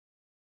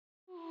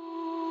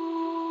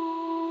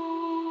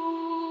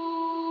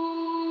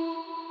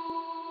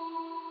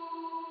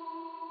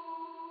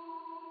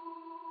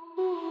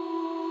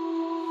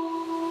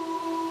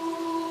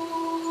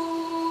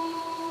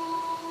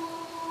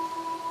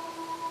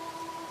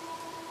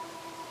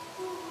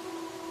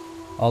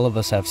All of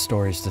us have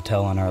stories to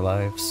tell in our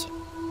lives.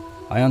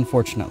 I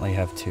unfortunately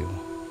have two.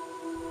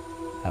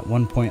 At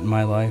one point in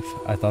my life,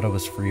 I thought I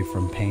was free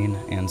from pain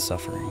and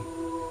suffering,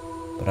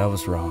 but I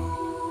was wrong.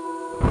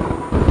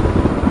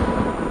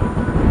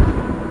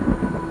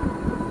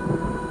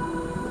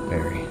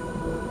 Very,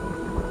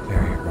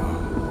 very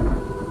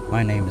wrong.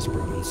 My name is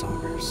Brogan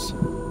Sommers,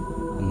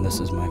 and this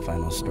is my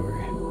final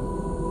story.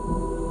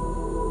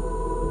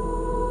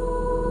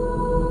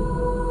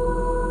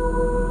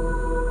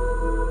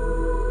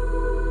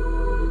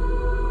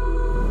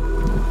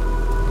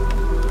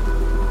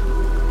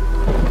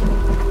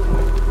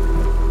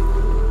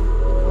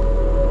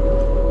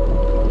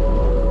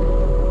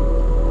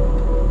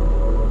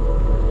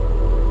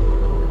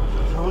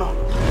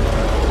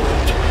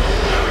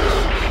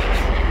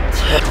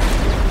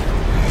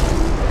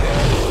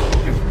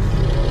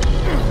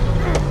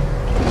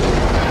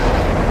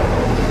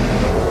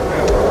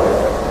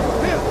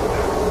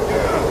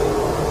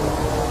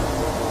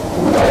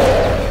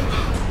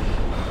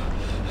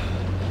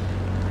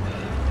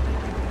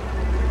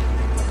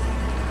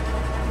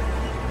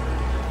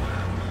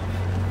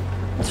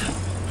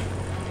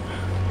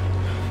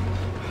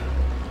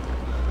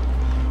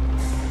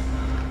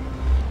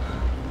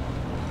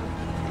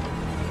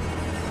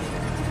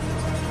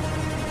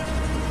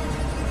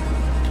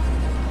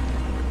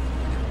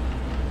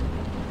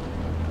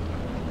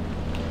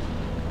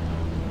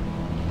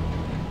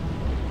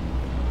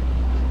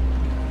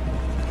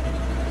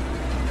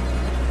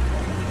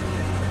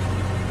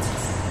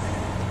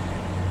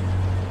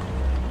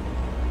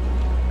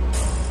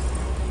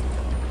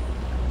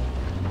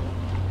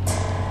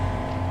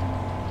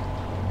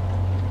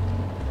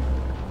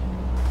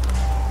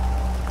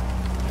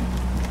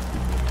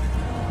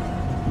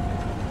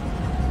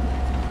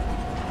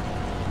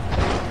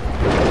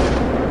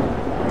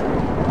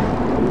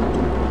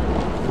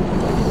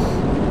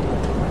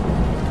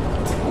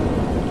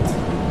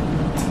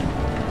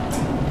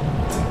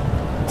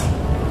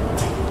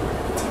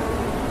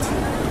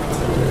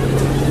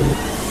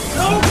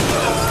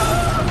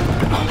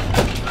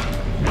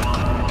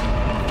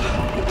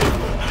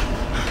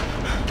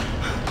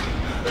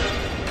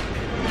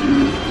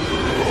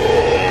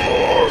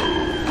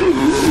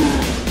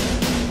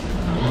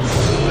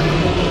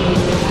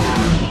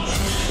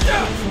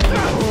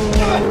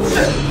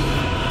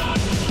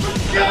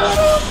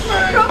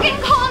 Brogan,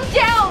 calm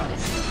down!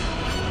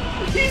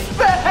 He's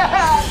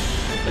bad!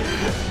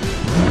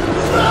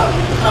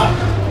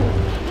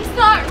 He's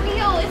not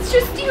real, it's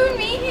just you and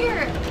me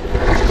here.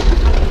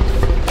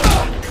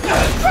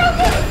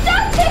 Brogan,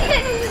 stop it!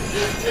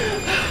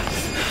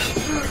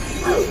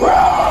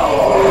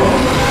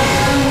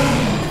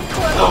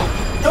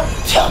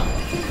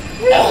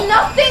 There's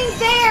nothing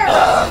there!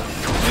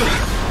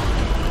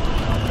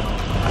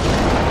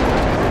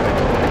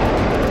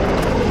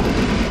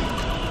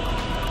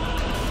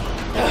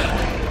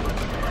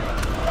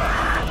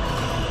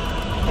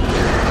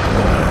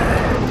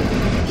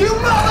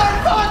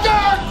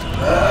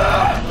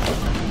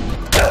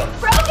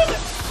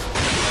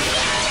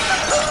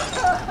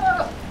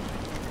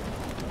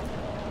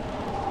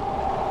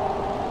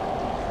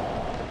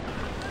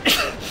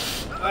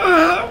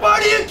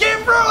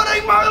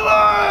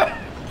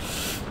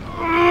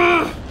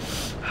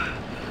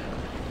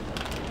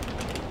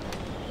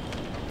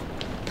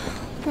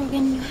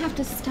 Brogan, you have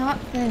to stop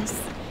this.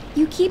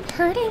 You keep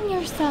hurting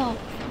yourself.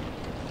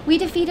 We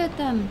defeated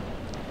them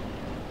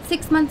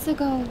 6 months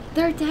ago.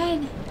 They're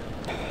dead.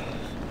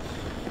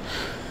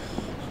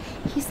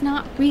 He's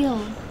not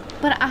real,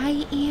 but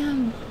I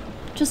am.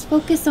 Just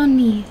focus on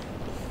me.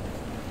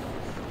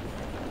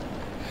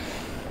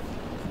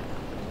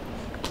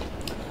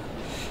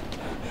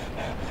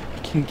 I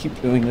can't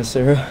keep doing this,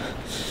 Sarah.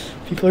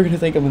 People are gonna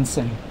think I'm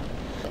insane.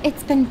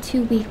 It's been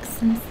 2 weeks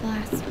since the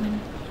last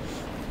one.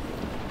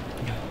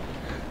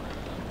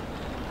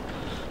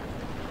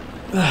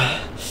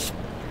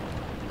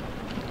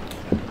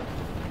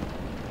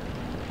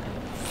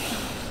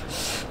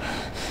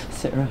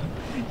 Sarah,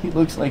 he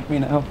looks like me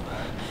now.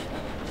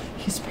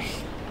 He's me.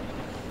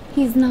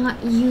 He's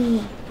not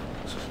you.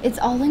 It's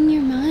all in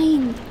your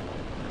mind.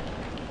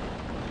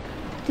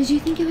 Did you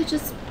think it would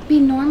just be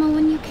normal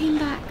when you came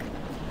back?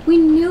 We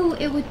knew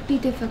it would be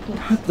difficult.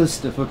 Not this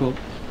difficult.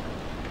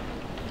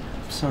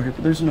 I'm sorry,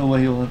 but there's no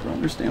way you'll ever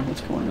understand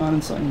what's going on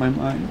inside my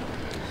mind.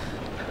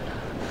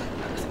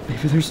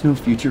 Maybe there's no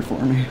future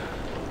for me.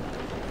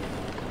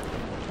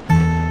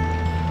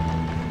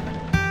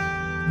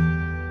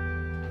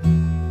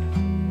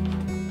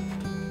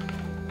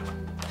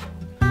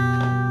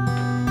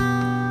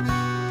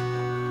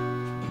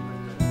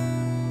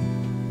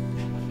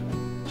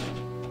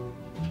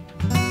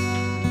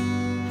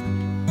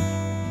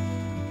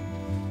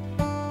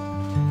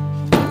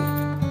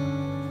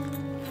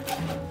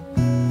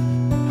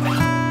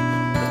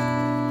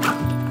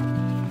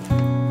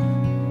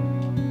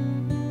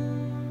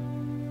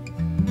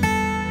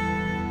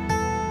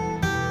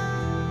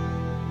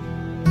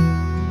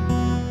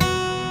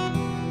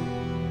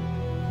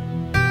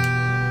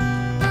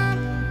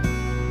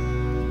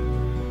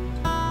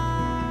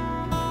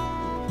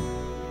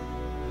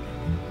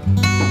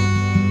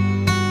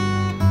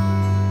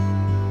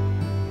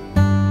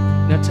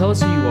 tell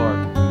us who you are.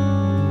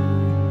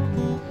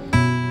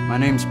 My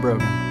name's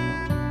Brogan.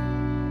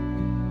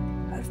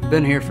 I've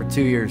been here for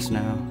 2 years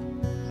now.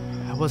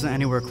 I wasn't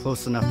anywhere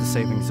close enough to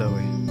saving Zoe.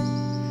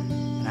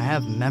 And I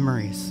have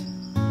memories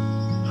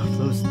of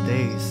those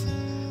days.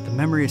 The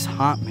memories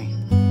haunt me.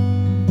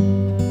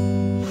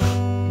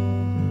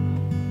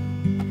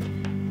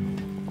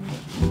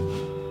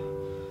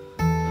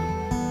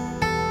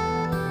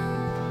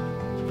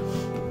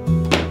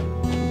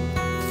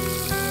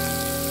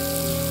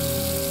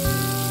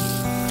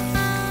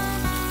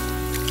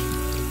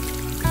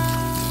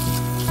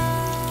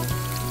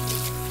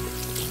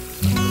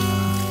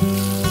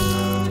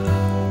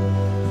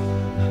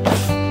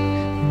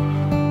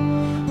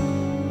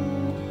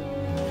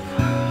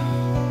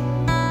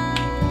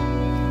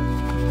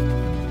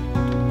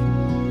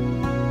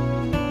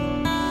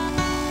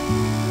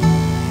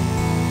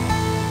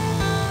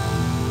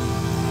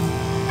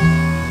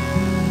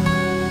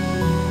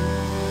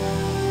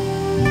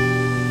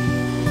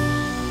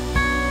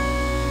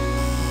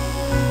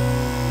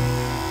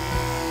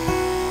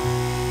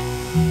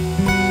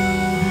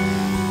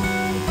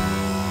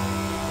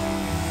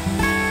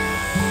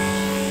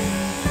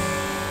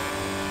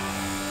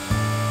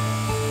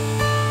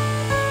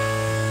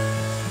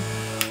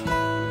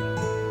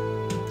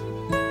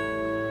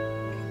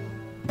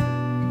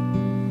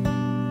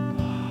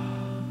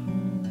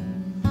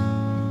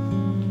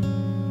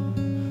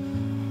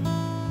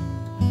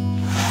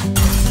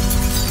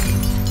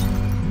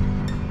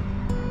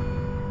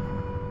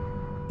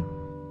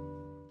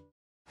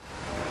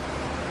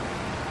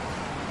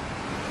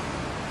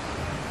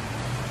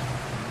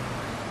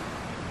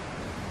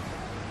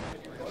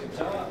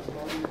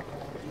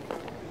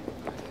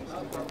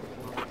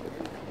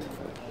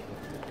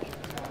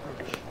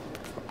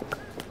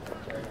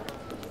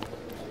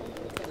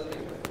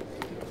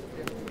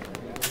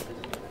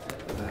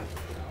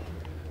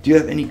 Do you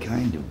have any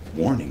kind of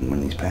warning when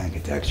these panic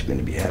attacks are going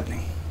to be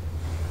happening?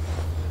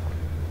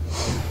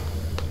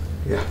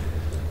 Yeah.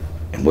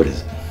 And what is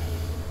it?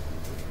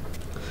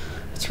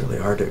 It's really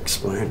hard to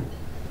explain.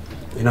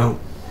 You know,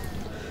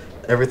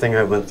 everything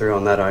I went through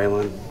on that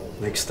island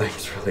makes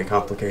things really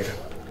complicated.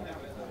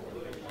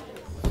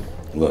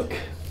 Look,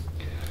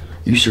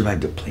 you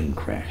survived a plane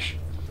crash.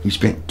 You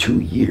spent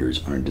 2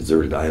 years on a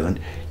deserted island.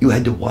 You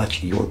had to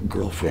watch your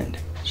girlfriend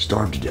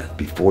starve to death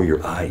before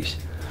your eyes.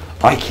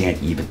 I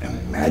can't even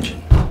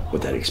imagine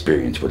what that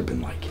experience would have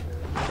been like.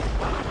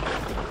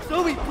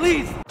 Zoe,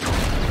 please!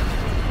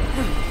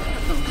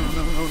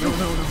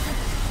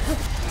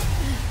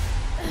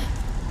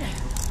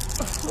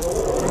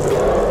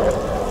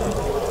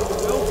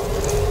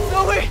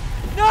 Zoe!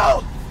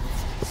 No!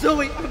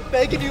 Zoe, I'm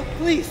begging you,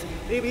 please!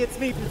 Maybe it's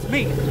me, it's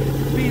me.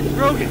 It's me, it's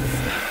Brogan.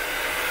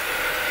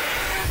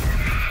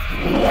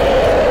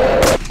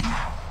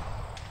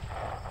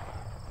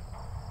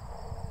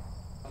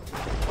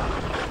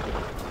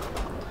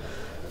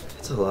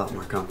 It's a lot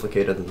more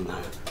complicated than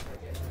that.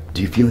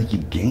 Do you feel like you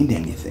gained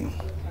anything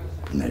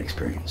from that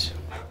experience?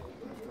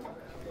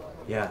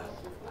 Yeah.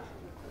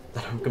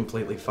 That I'm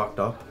completely fucked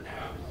up.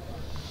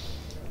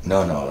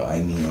 No,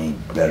 I mean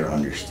a better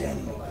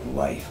understanding of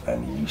life. I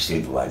mean, you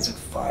saved the lives of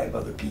 5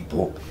 other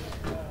people.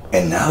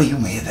 And now you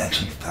may have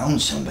actually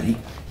found somebody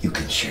you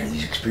can share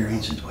these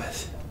experiences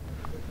with.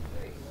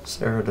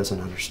 Sarah doesn't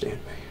understand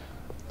me.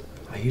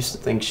 I used to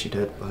think she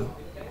did, but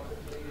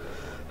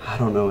I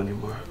don't know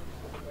anymore.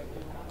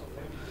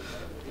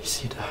 You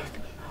see, Doc,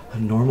 a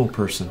normal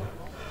person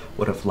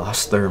would have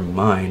lost their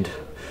mind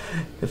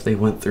if they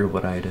went through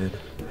what I did.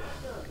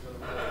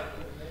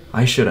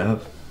 I should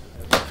have.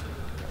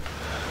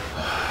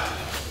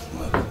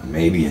 Look,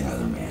 maybe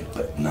another man,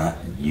 but not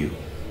you.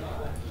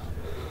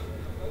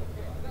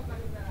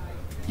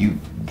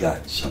 You've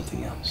got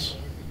something else.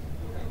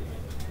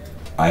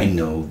 I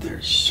know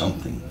there's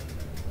something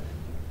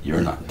you're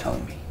not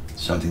telling me.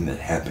 Something that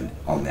happened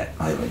on that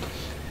island.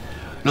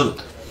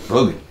 Look,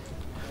 Brogan,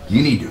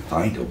 you need to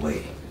find a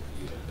way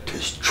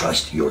to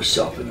trust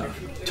yourself enough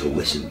to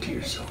listen to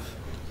yourself.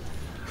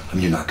 I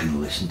mean, you're not going to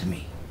listen to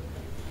me.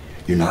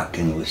 You're not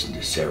going to listen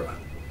to Sarah.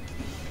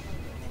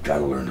 You've got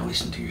to learn to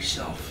listen to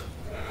yourself.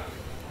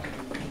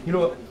 You know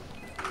what?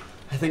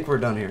 I think we're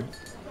done here.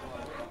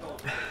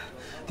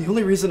 The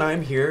only reason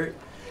I'm here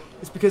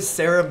is because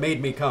Sarah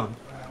made me come.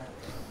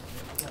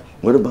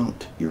 What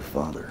about your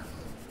father?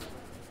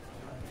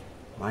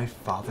 My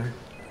father?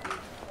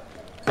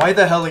 Why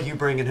the hell are you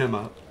bringing him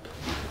up?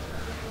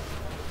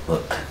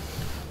 Look,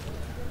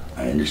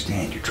 I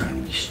understand you're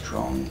trying to be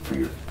strong for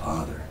your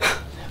father.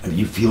 I mean,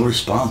 you feel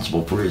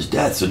responsible for his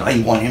death, so now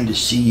you want him to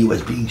see you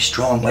as being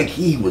strong like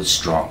he was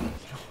strong.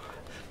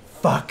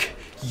 Fuck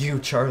you,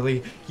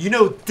 Charlie. You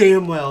know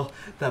damn well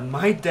that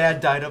my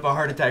dad died of a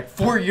heart attack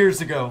 4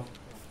 years ago.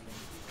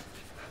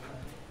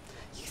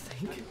 You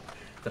think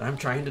that I'm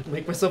trying to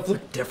make myself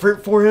look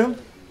different for him?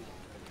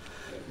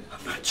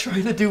 I'm not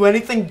trying to do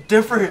anything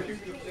different.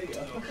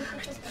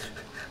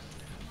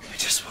 I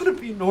just want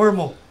to be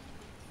normal.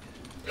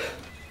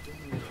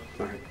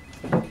 Alright.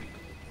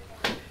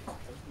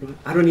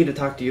 I don't need to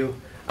talk to you.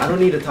 I don't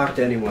need to talk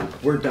to anyone.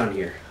 We're done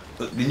here.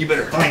 Then you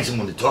better find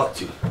someone to talk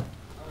to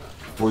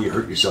before you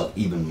hurt yourself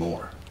even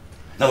more.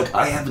 Now, look,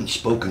 I haven't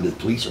spoken to the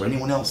police or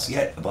anyone else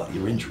yet about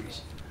your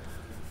injuries,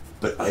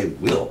 but I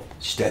will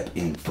step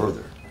in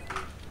further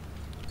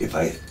if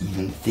I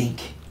even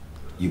think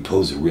you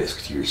pose a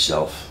risk to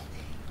yourself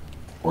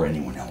or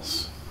anyone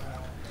else.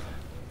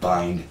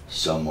 Find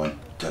someone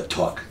to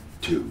talk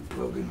to,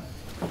 Brogan.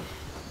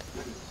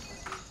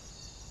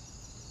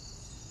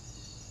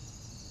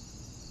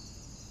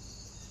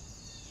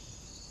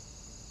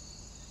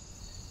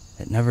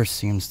 It never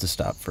seems to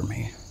stop for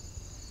me.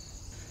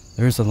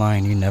 There's a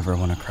line you never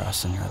want to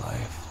cross in your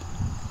life.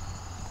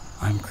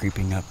 I'm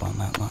creeping up on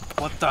that line.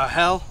 What the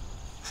hell?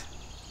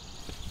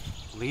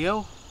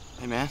 Leo?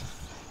 Hey, man.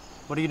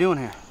 What are you doing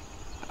here?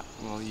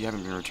 Well, you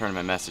haven't been returning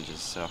my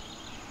messages, so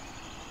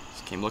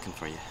just came looking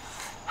for you.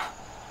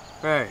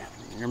 Right,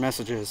 your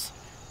messages.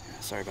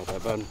 Sorry about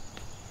that, bud. No,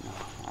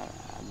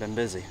 I've been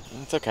busy.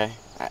 It's okay.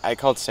 I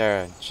called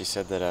Sarah, and she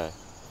said that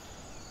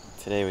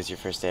today was your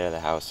first day out of the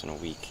house in a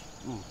week.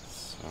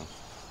 So,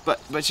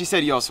 but she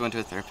said you also went to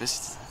a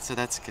therapist, so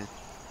that's good.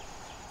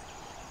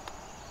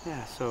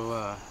 Yeah,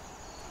 so,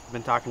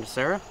 been talking to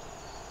Sarah?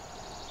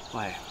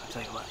 Why, I'll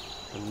tell you what.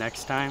 The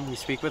next time you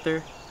speak with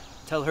her,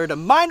 tell her to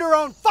mind her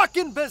own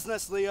fucking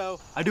business,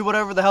 Leo. I do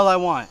whatever the hell I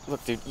want.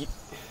 Look, dude,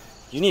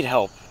 you need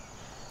help.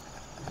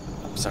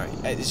 I'm sorry.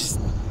 It's just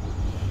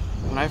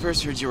when I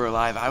first heard you were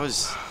alive, I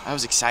was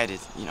excited,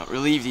 you know,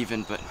 relieved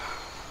even. But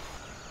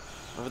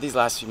over these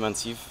last few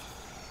months, you've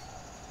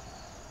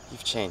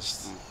changed,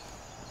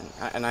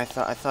 and I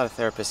thought a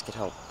therapist could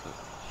help,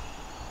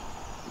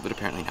 but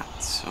apparently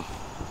not. So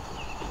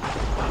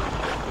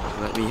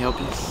let me help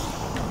you.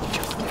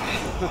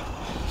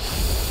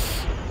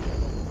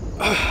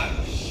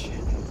 Shit.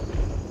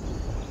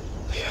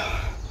 Leo,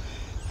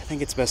 I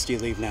think it's best you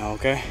leave now,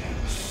 okay?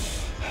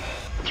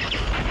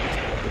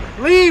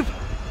 Leave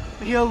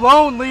me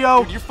alone,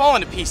 Leo! Dude, you're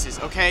falling to pieces,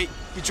 okay?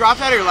 You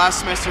dropped out of your last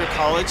semester of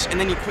college, and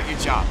then you quit your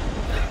job.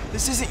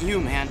 This isn't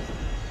you, man.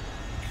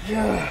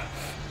 Yeah.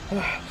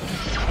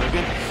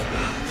 Brogan?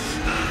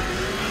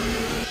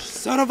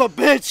 Son of a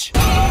bitch!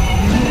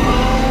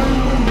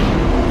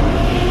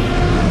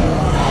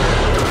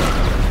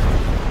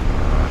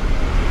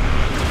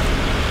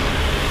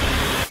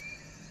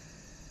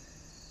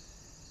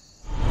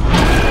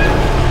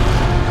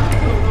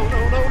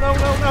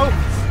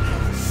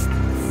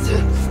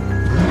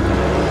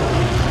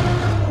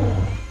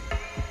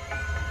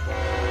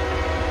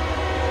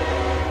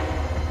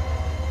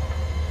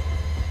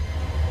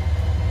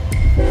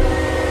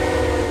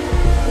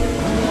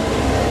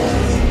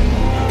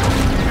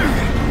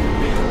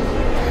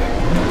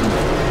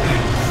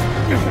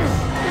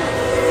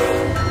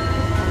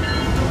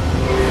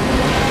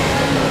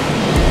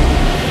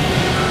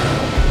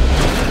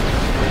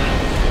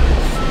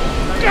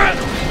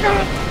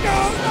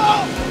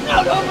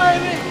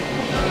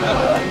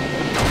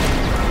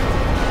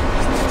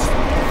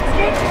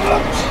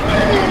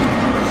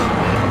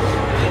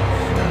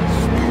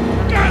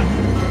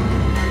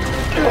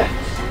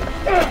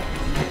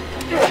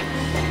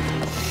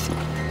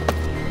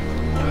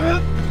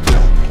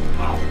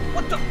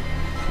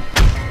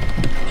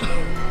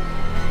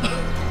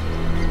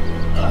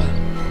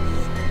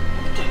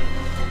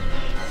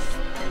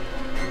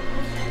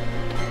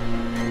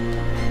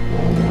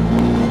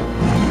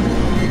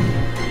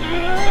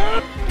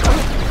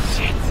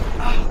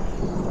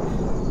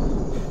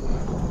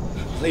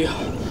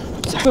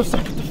 Get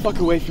the fuck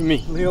away from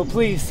me. Leo,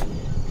 please.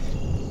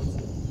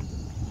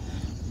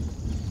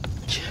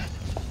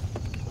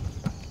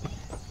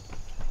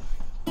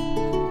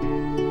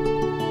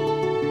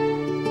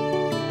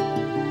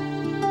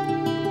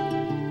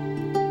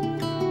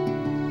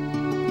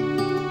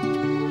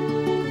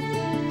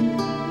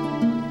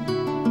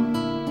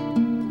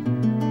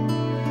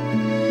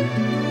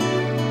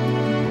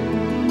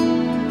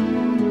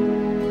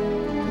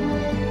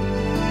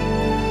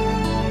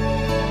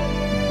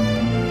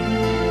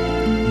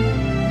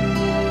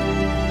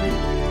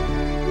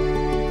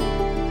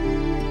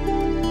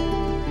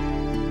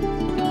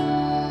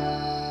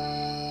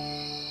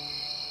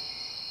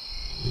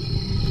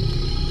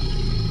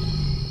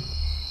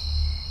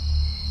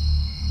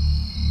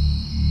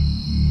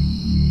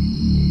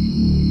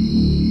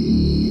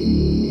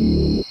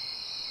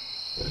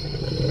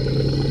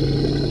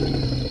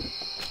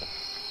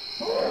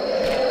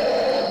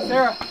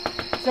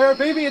 Sarah,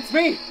 baby, it's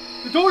me!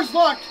 The door's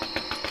locked!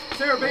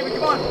 Sarah, baby,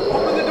 come on,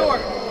 open the door!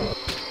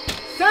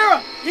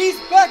 Sarah, he's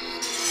back!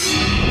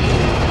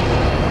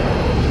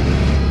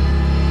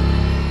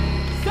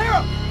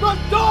 Sarah, the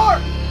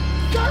door!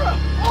 Sarah,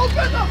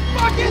 open the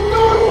fucking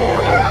door!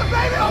 Sarah,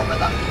 baby, open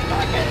the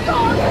fucking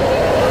door!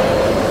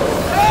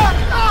 Sarah,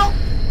 help!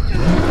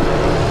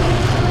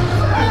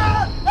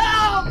 Sarah,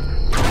 help!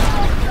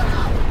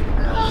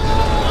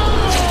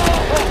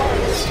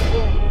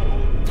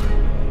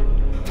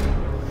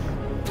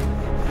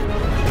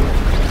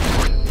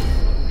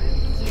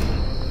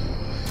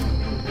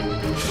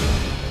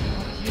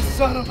 You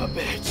son of a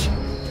bitch!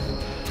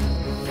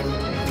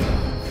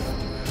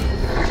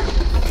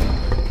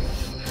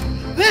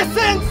 This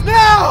ends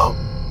now!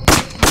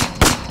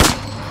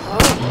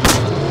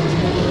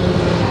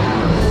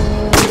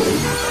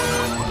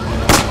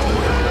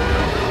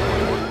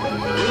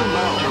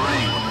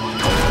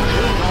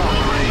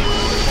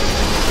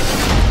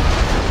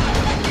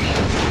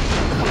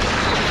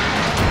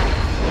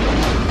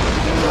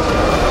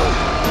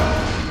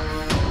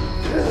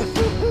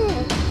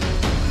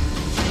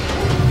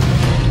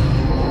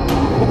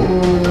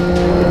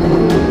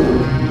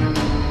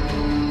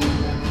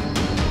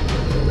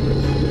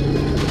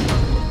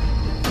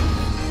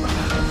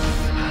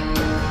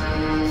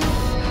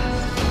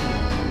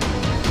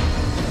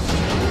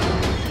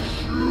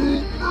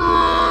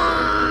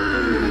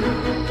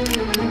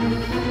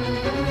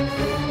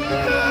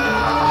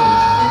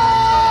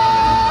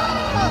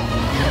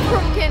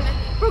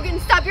 Brogan,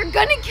 stop. You're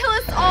gonna kill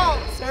us all.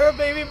 Sarah,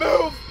 baby,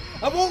 move!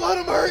 I won't let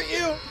him hurt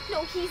you!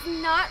 No, he's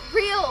not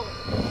real.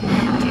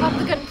 Drop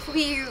the gun,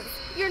 please.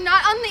 You're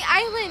not on the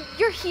island.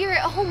 You're here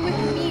at home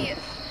with me.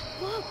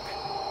 Look.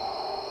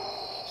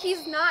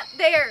 He's not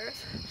there.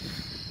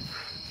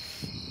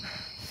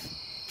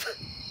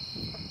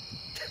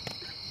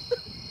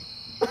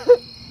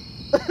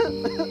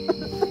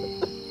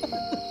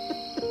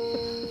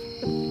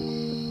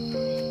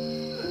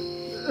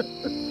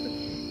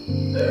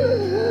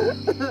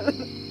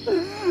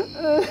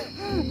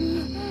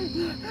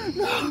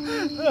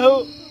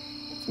 No.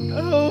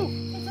 No.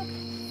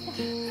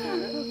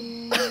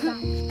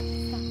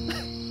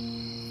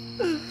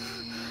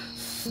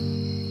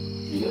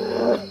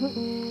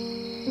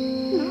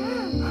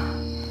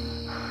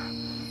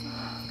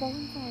 Go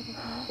inside,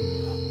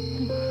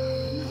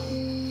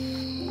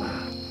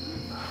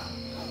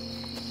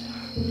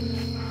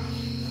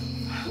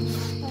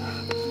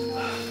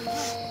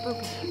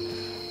 okay?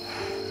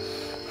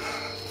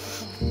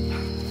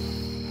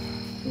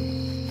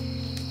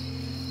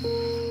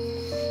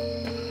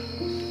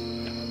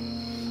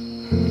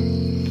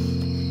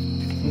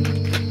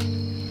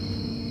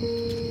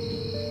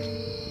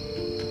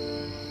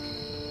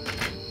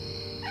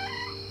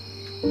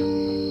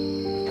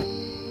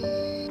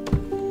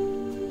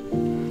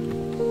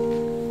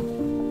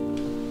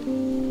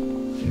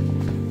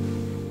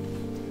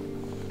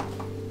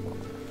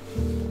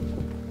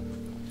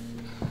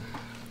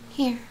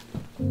 Here,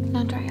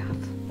 now dry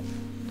off.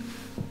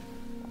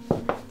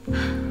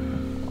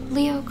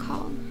 Leo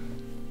called.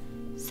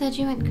 Said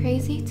you went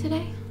crazy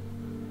today?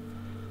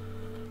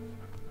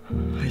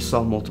 I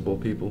saw multiple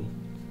people.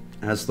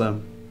 As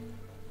them.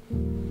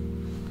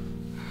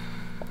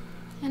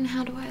 And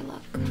how do I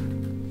look?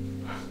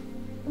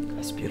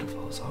 As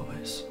beautiful as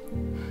always.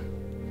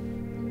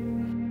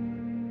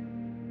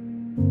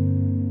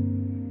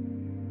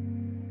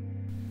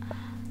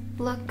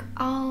 Look,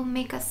 I'll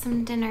make us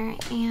some dinner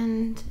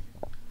and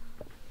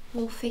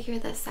we'll figure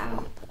this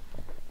out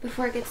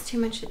before it gets too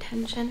much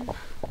attention.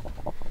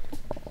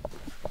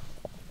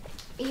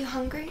 Are you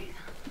hungry?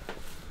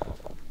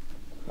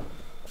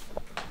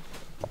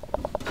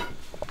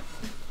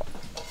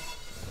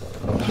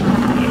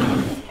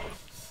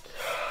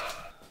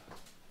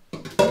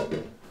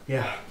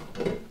 Yeah.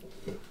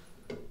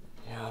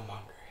 Yeah, I'm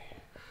hungry.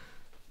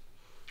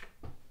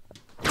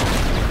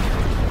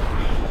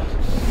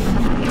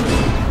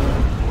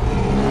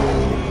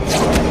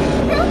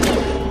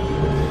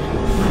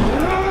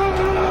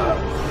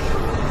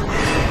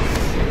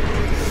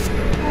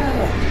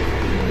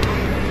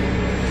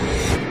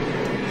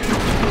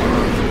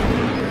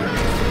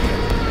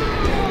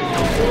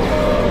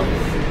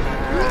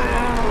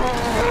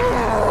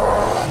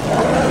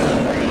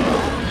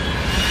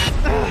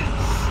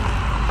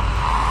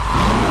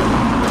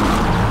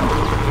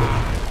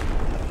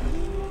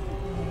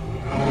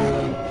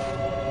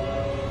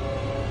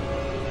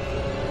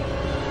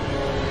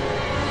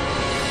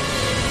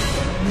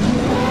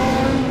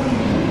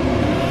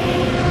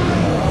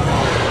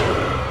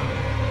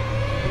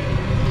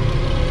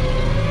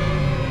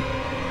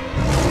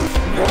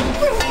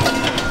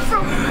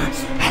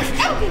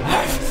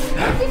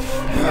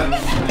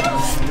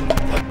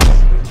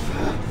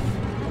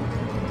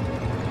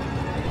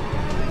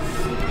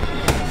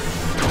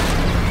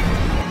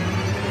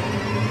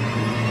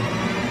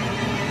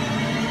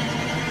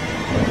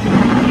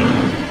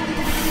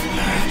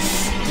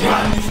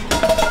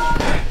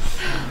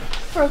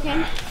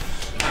 Brogan,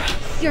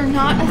 you're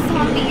not a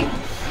zombie.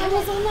 I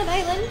was on that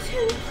island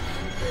too.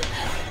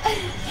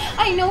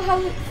 I know how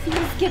it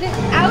feels. Get it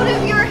out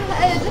of your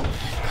head.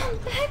 Come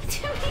back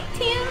to me,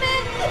 damn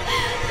it.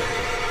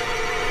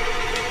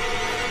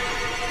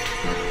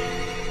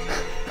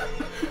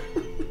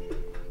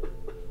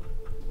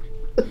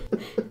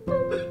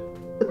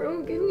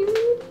 Brogan, you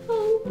need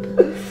help.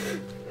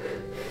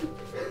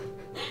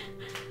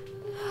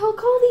 I'll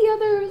call the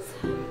others.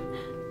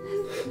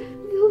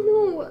 They'll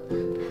know.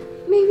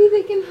 Maybe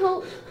they can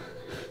help.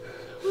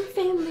 We're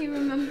family,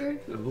 remember?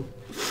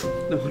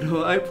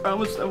 No, I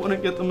promised I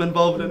wouldn't get them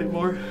involved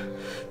anymore.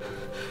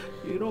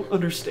 You don't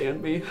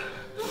understand me.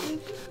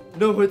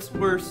 No, it's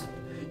worse.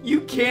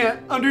 You can't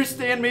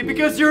understand me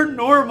because you're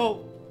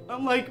normal.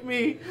 Unlike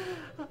me.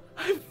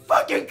 I'm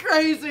fucking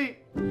crazy.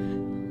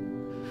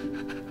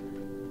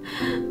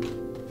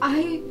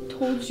 I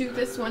told you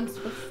this once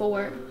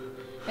before,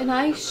 and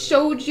I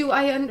showed you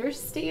I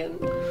understand.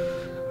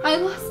 I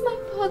lost my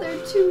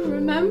father too,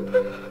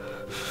 remember?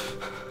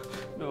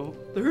 No,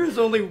 there is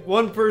only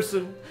one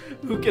person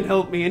who can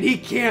help me, and he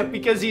can't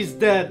because he's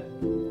dead.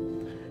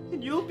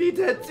 And you'll be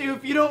dead too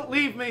if you don't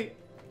leave me.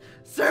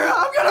 Sarah,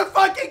 I'm gonna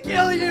fucking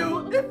kill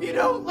you if you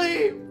don't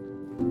leave.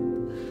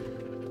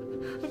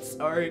 I'm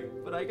sorry,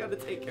 but I gotta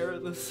take care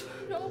of this.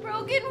 No,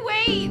 Brogan,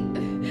 wait!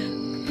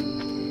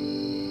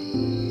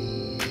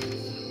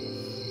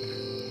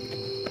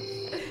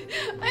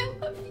 I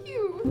love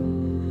you.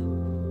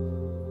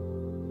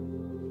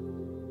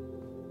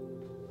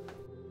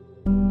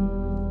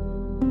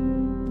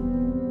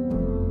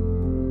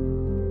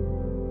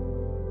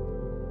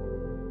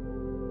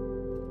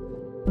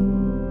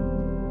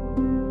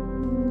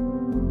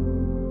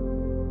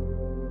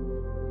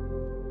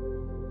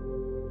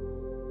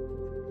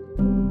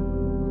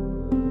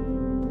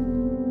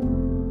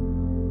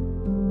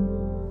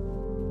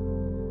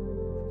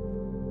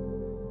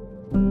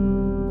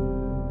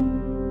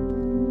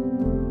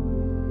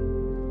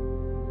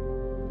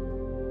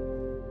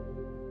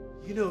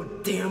 You know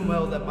damn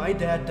well that my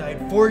dad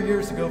died 4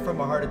 years ago from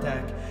a heart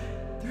attack.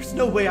 There's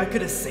no way I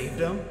could have saved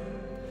him.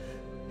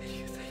 And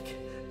you think,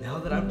 now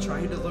that I'm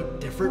trying to look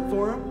different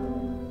for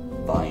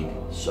him? Find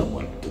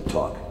someone to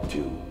talk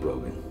to,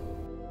 Brogan.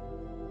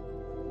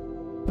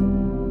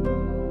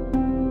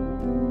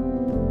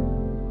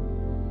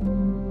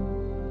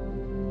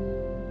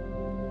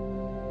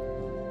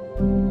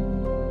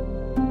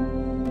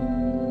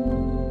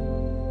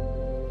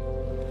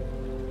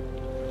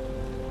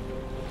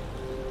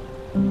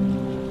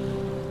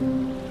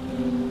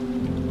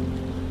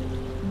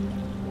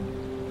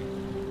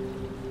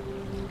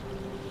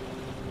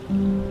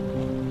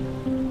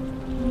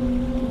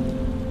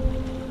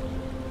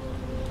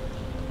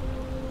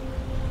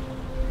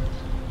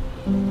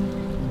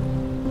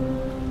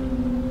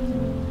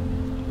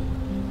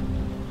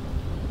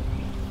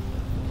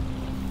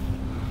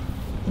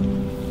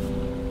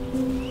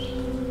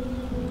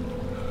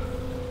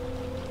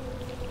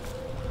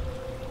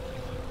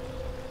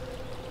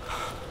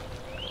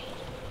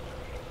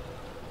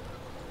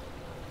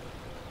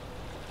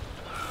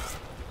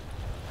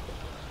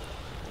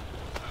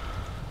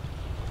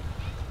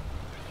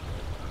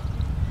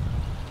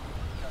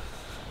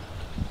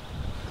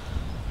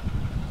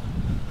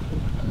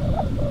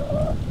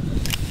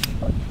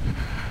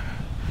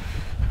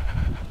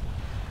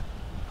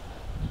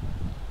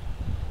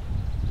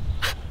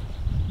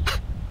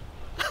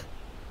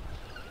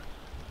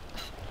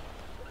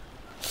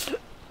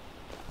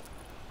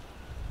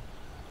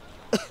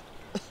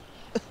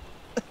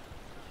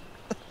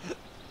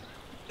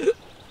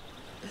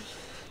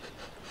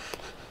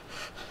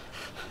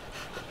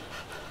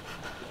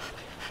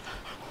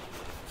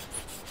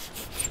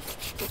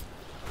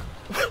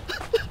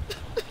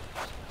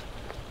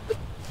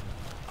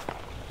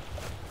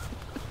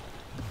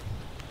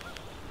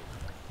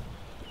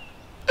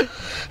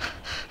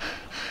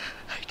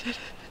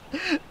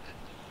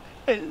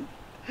 I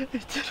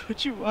did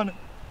what you wanted.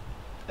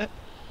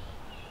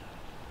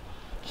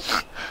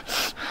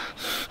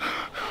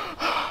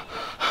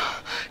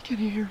 Can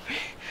you hear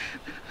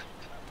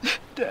me?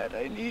 Dad,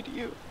 I need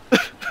you.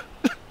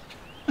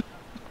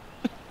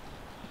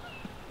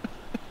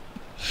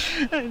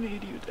 I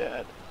need you,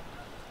 Dad.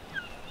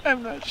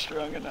 I'm not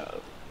strong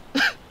enough.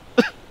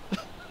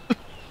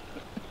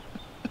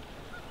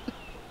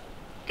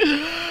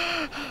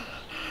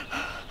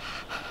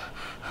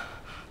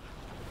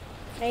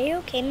 Are you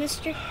okay,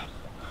 mister?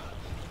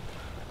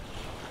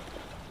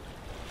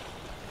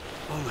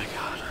 Oh my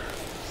god.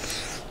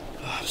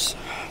 Oh,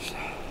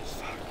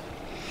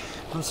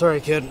 I'm sorry,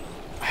 kid.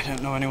 I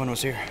didn't know anyone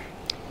was here.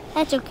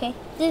 That's okay.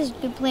 This is a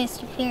good place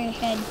to clear your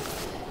head.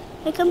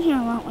 I come here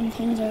a lot when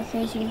things are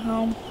crazy at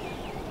home.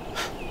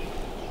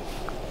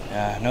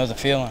 Yeah, I know the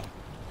feeling.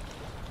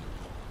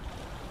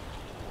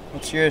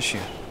 What's your issue?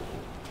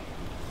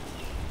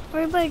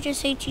 Everybody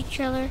just hates each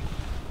other.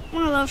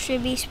 More love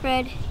should be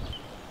spread.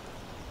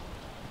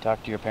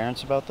 Talk to your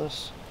parents about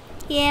this?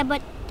 Yeah,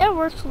 but Dad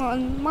works a lot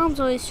and Mom's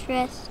always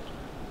stressed.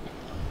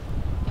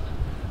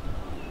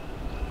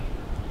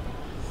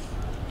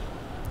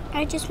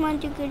 I just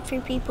want to do good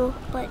for people,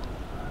 but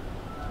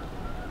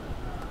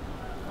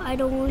I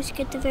don't always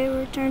get the very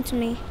return to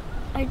me.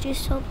 I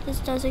just hope this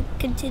doesn't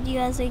continue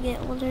as I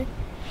get older.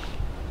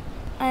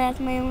 I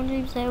have my own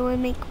dreams that I want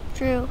to make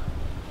true.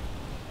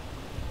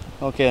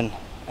 Well, kid,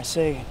 I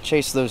say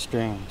chase those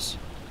dreams.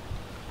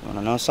 You want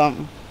to know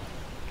something?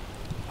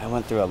 I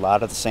went through a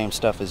lot of the same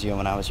stuff as you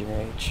when I was your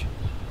age.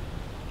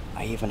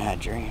 I even had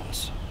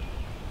dreams.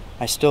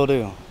 I still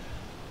do.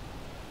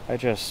 I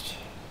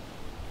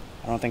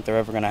don't think they're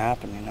ever gonna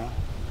happen, you know?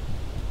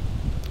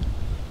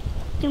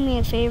 Do me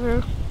a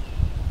favor.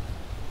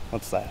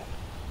 What's that?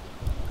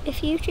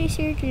 If you chase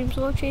your dreams,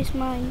 I'll chase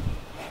mine.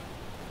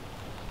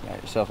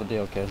 Got yourself a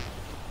deal, kid.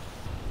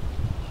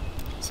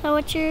 So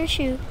what's your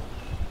issue?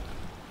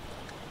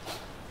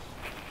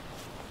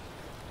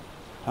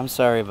 I'm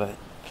sorry, but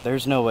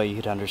there's no way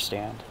you'd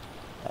understand.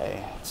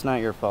 Hey, it's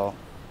not your fault.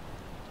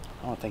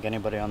 I don't think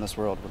anybody on this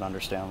world would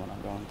understand what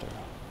I'm going through.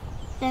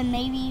 Then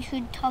maybe you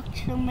should talk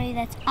to somebody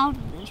that's out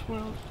of this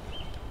world.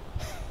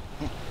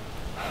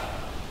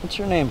 What's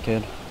your name,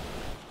 kid?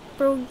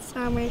 Brogan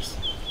Sommers.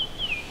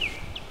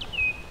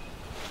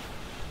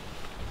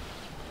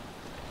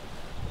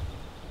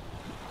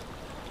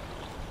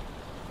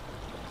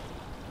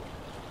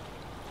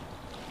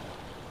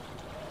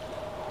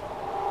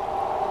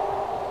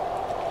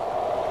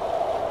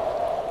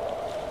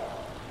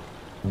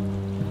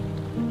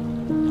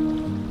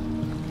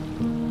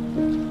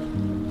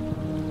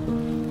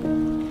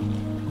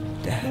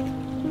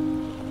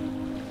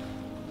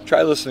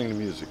 Try listening to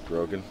music,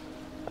 Brogan.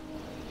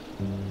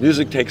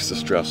 Music takes the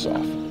stress off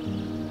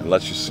and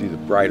lets you see the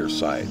brighter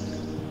side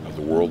of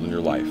the world in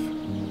your life.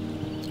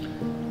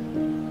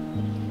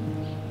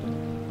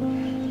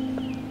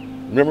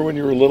 Remember when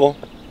you were little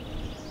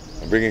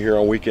and bring it here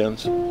on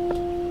weekends?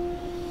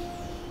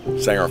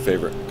 Sang our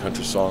favorite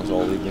country songs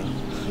all evening?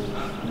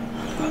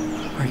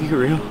 Are you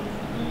real?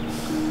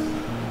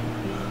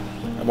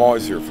 I'm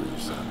always here for you,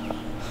 son.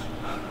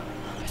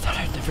 I thought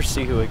I'd never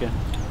see you again.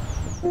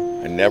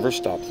 I never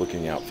stopped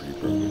looking out for you,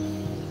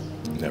 Brogan.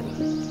 Never.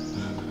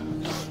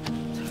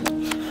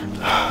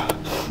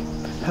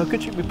 How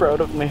could you be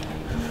proud of me?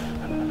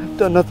 I've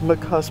done nothing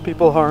but cause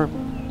people harm.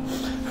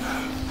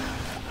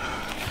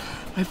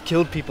 I've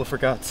killed people, for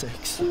God's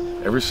sakes.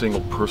 Every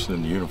single person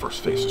in the universe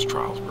faces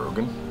trials,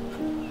 Brogan.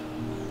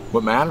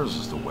 What matters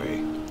is the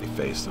way they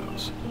face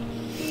those.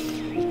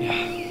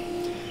 Yeah.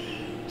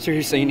 So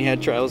you're saying you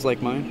had trials like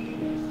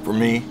mine? For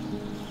me,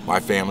 my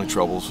family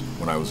troubles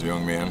when I was a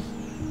young man,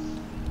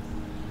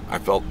 I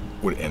felt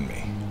would end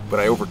me, but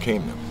I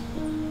overcame them.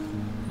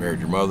 Married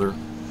your mother,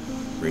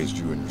 raised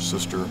you and your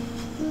sister.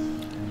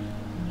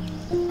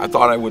 I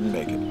thought I wouldn't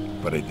make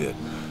it, but I did.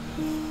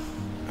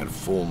 I had a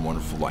full and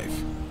wonderful life.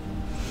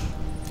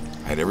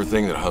 I had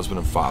everything that a husband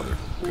and father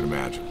could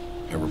imagine,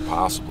 ever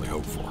possibly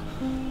hope for.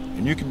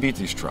 And you can beat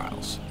these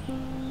trials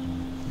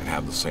and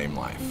have the same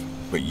life.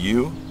 But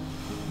you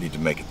need to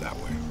make it that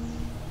way.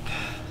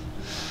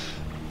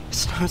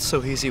 It's not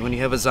so easy when you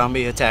have a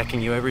zombie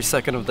attacking you every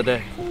second of the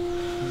day.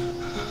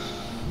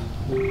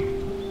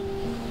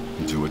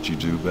 Do what you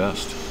do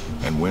best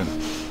and win.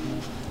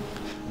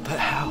 But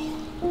how?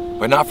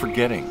 By not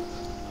forgetting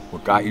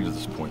what got you to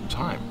this point in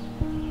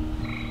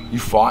time. You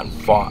fought and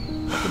fought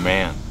like a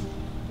man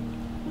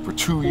for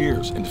 2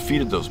 years and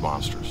defeated those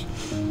monsters.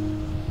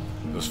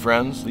 Those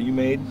friends that you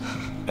made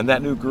and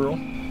that new girl,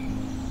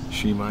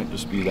 she might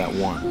just be that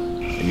one.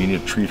 And you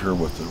need to treat her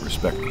with the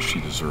respect that she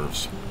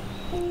deserves.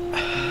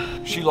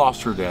 She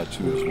lost her dad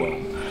too as well.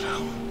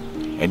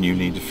 And you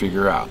need to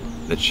figure out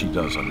that she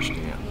does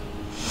understand.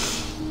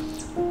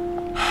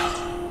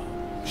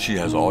 She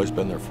has always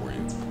been there for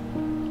you.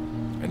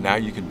 And now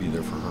you can be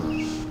there for her.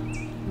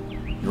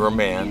 You're a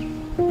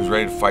man who's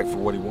ready to fight for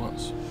what he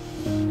wants.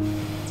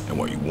 And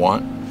what you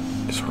want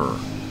is her.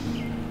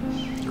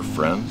 Your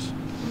friends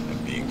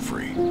and being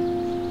free.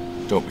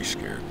 Don't be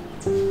scared.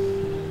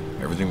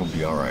 Everything will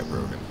be all right,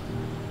 Brogan.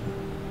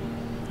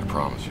 I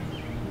promise you.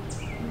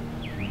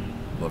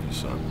 Love you,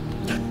 son.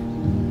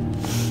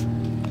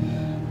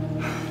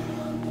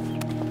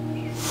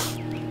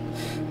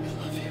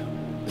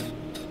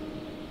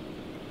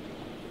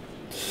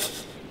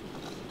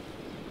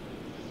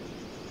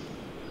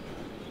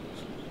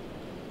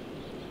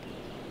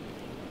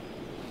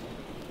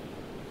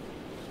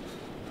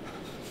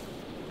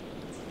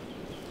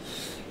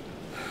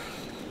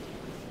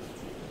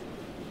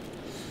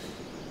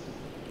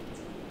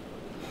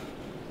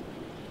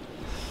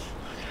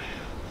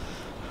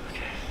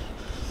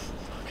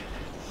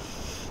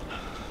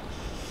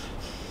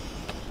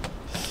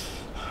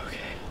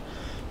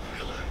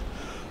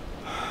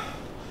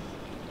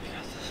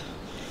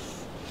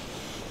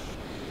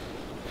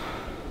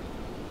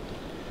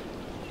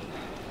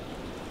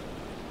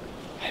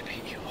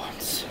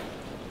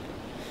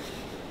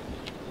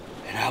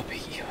 I'll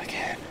beat you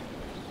again.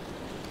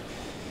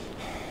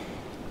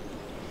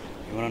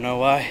 You wanna know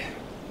why?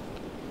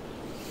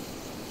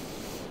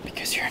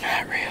 Because you're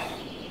not real.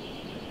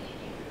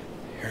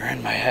 You're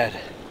in my head.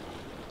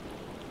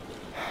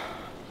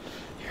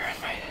 You're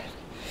in my head.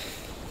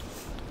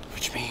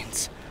 Which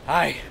means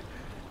I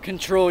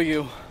control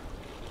you.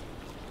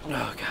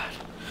 Oh, God.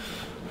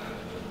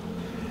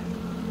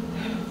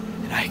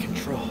 And I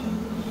control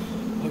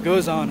what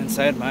goes on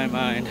inside my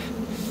mind.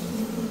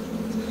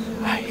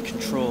 I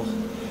control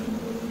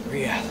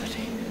reality.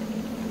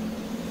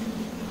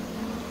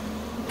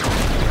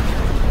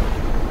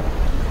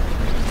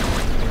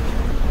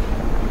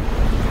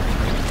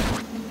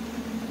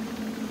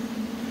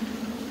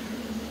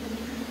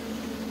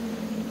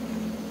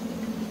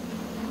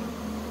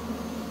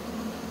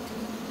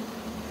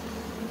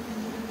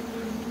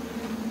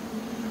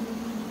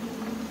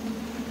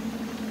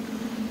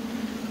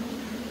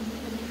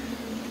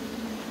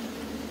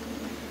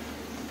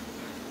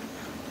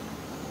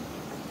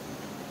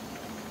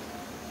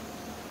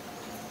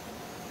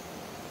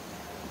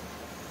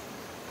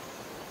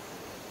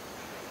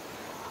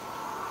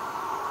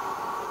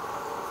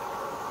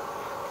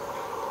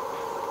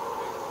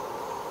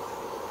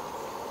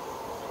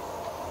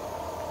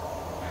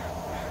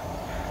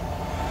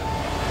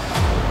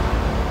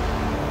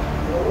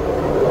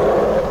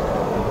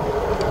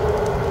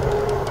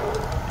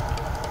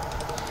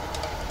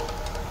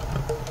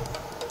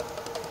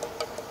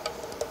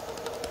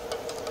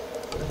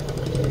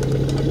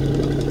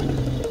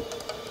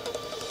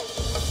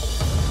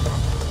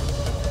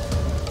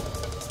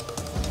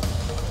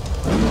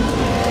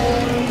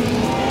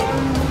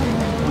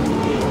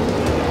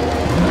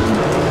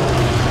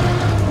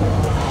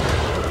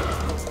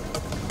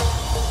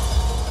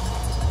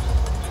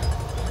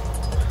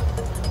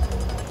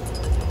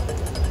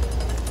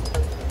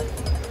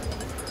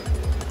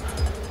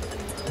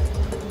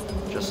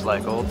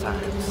 like old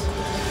times.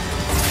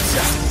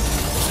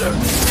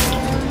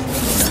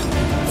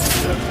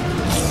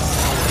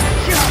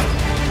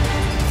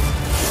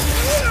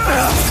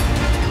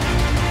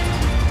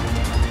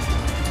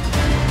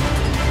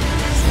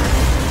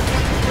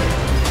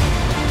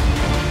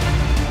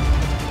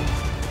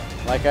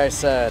 Like I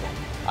said,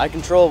 I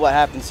control what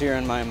happens here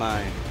in my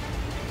mind.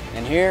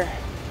 And here,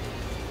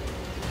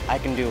 I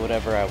can do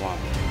whatever I want.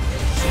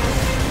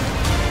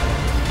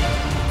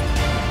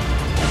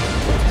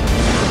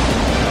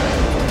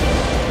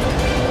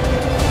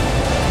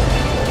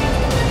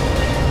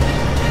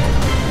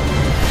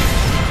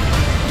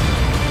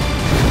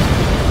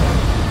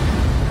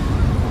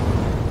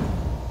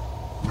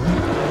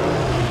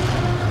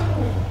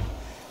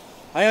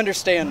 I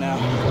understand now.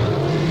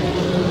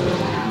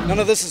 None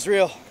of this is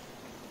real.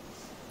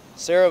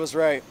 Sarah was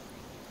right.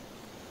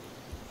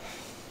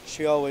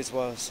 She always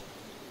was.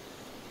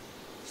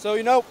 So,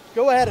 you know,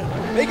 go ahead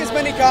and make as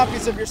many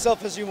copies of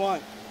yourself as you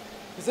want,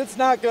 because it's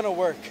not gonna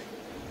work.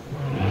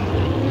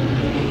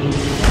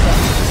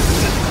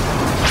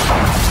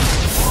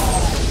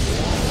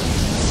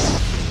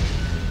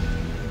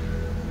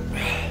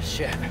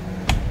 Shit.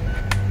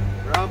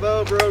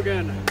 Bravo,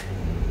 Brogan.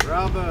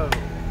 Bravo.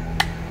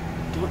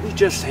 Don't you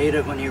just hate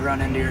it when you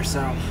run into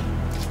yourself?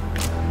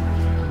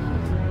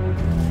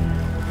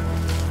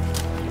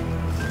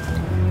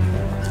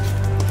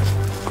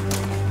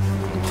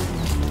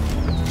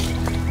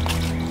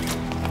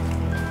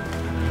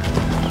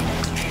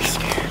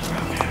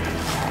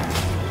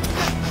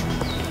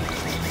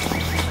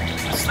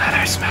 What's that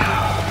I smell?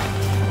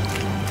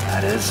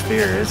 That is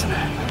fear, isn't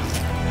it?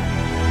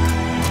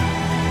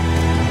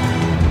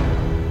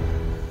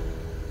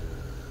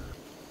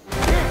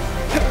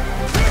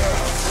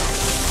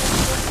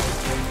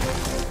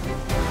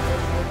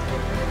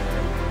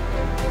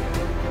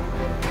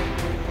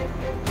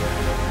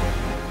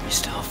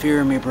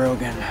 Fear me,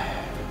 Brogan.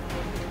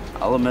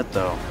 I'll admit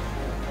though,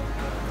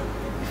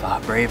 you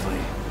fought bravely,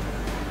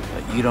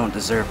 but you don't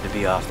deserve to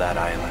be off that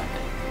island.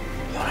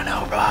 You wanna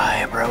know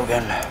why,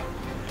 Brogan?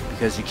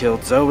 Because you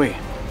killed Zoe.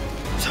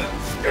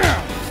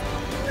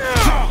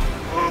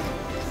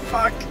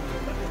 Fuck.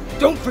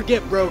 Don't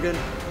forget, Brogan.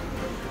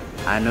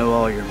 I know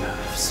all your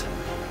moves.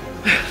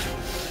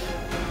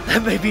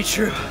 That may be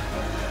true,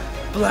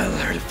 but I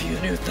learned a few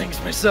new things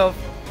myself.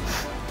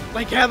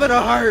 Like having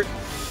a heart,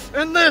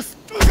 and this.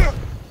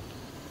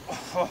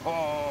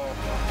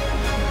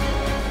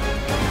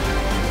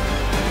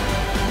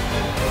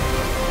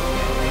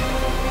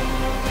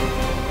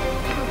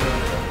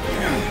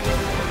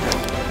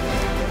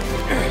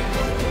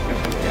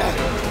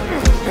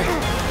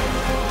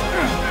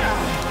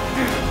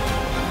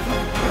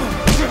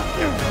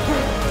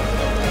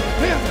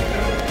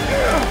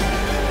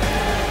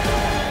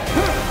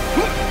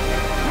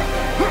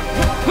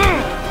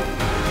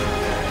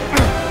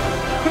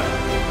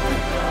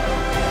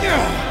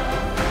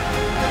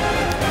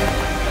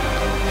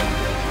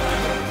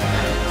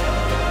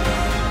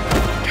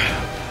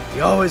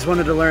 You always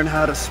wanted to learn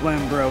how to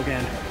swim,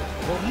 Brogan.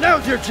 Well,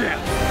 now's your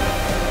chance!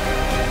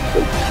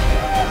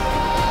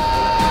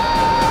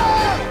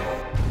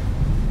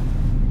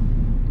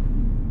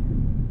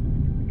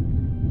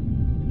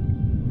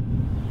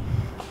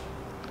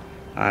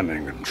 I'm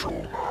in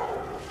control.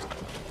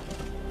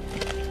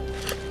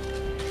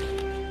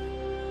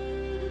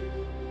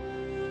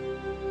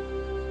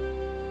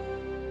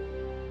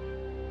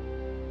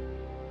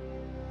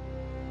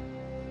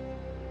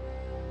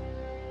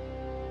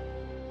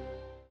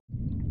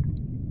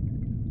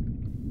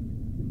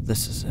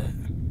 This is it.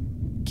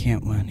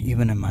 Can't win,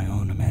 even in my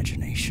own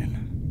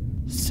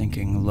imagination.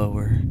 Sinking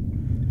lower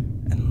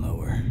and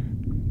lower.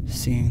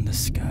 Seeing the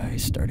sky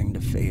starting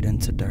to fade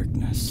into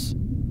darkness.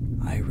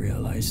 I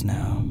realize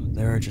now,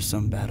 there are just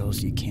some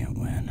battles you can't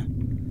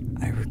win.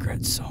 I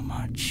regret so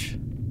much.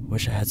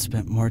 Wish I had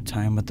spent more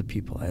time with the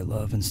people I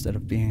love instead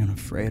of being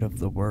afraid of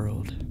the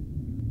world.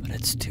 But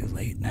it's too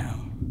late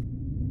now.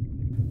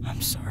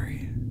 I'm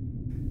sorry.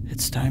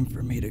 It's time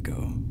for me to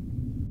go.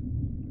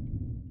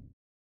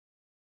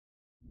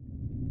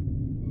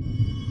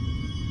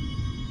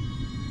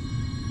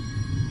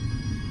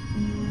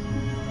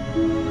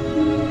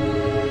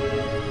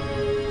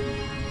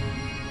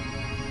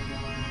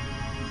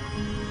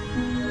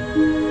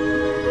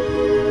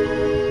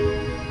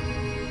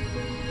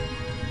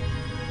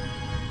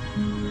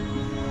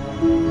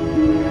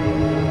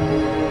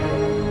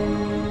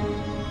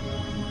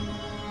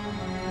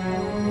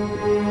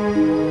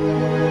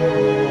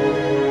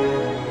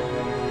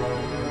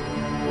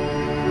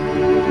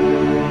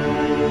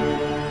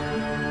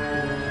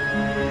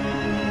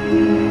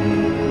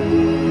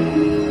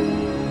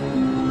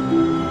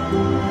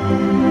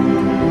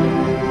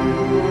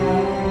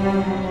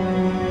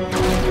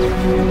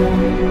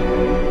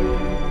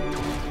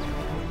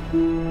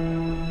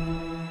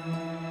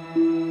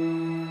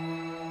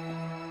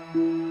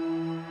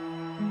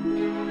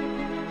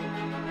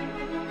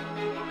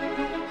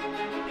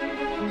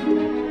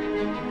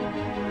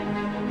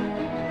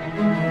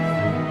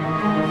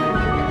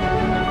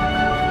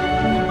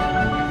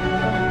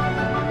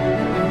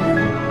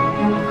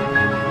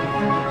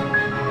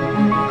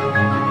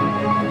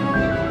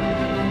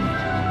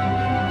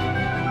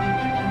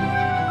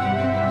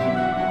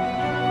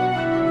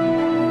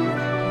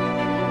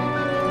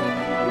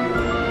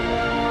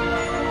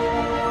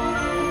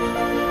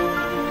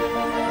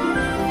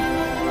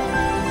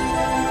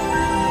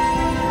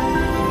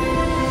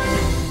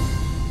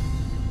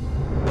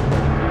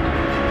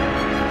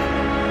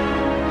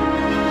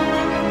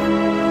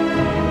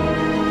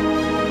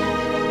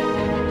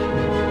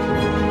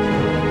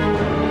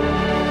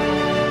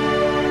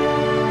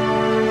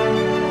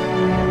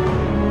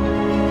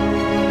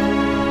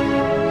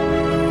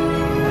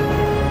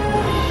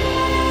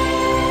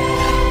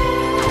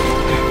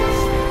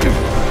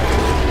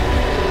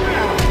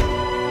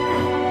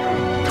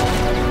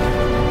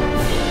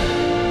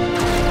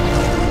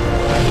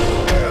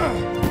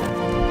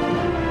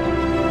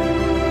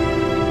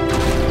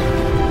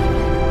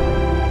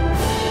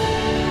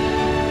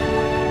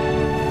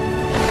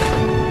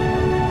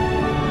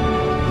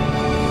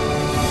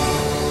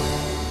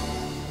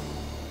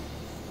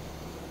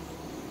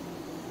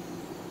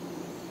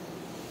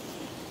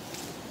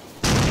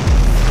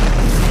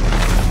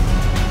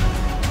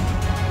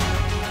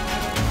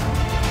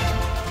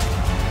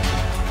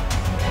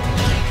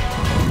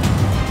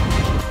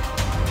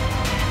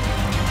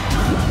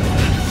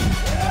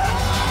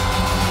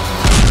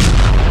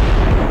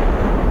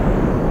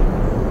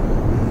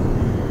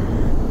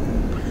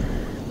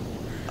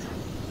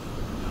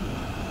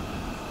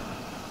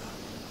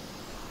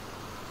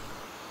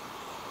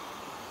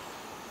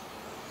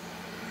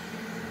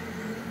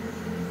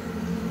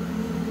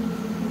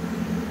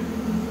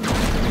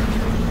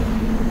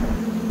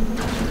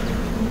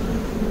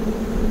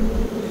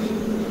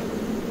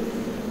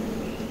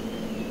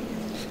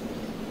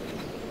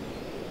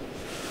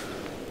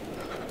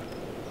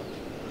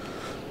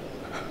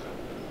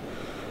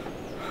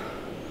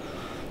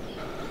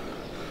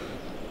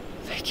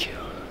 Thank you.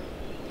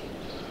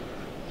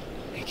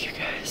 Thank you,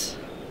 guys.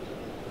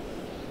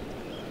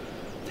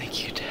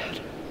 Thank you,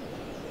 Dad.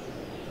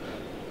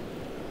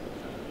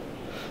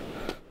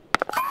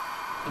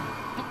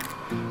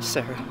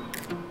 Sarah.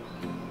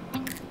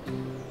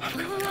 I'm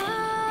coming home.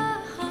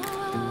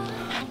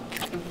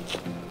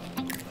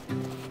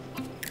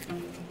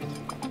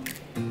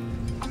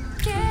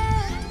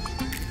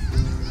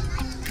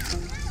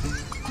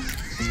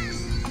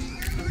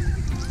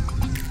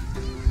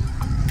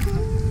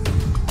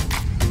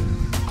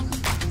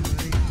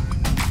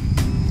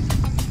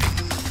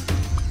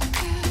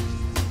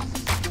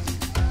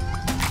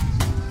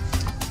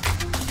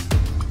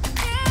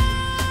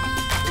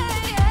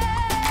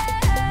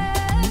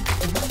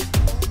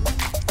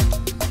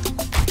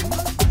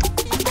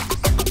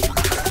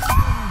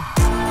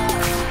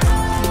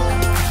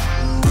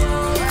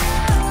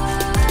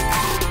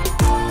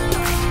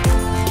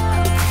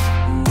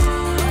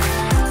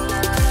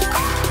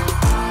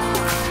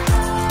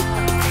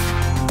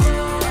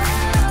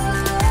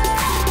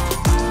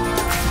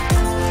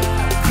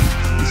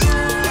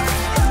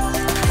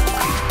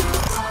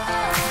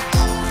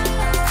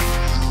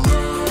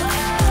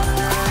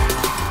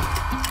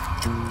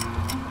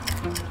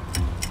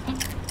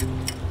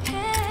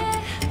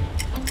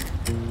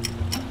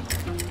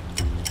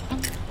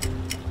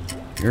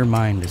 Your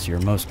mind is your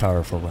most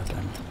powerful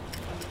weapon.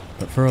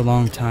 But for a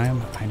long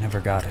time, I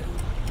never got it.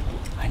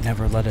 I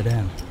never let it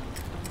in.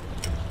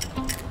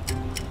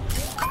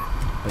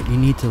 But you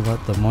need to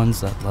let the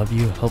ones that love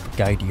you help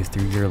guide you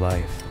through your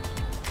life.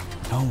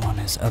 No one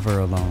is ever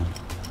alone.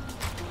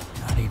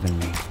 Not even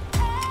me.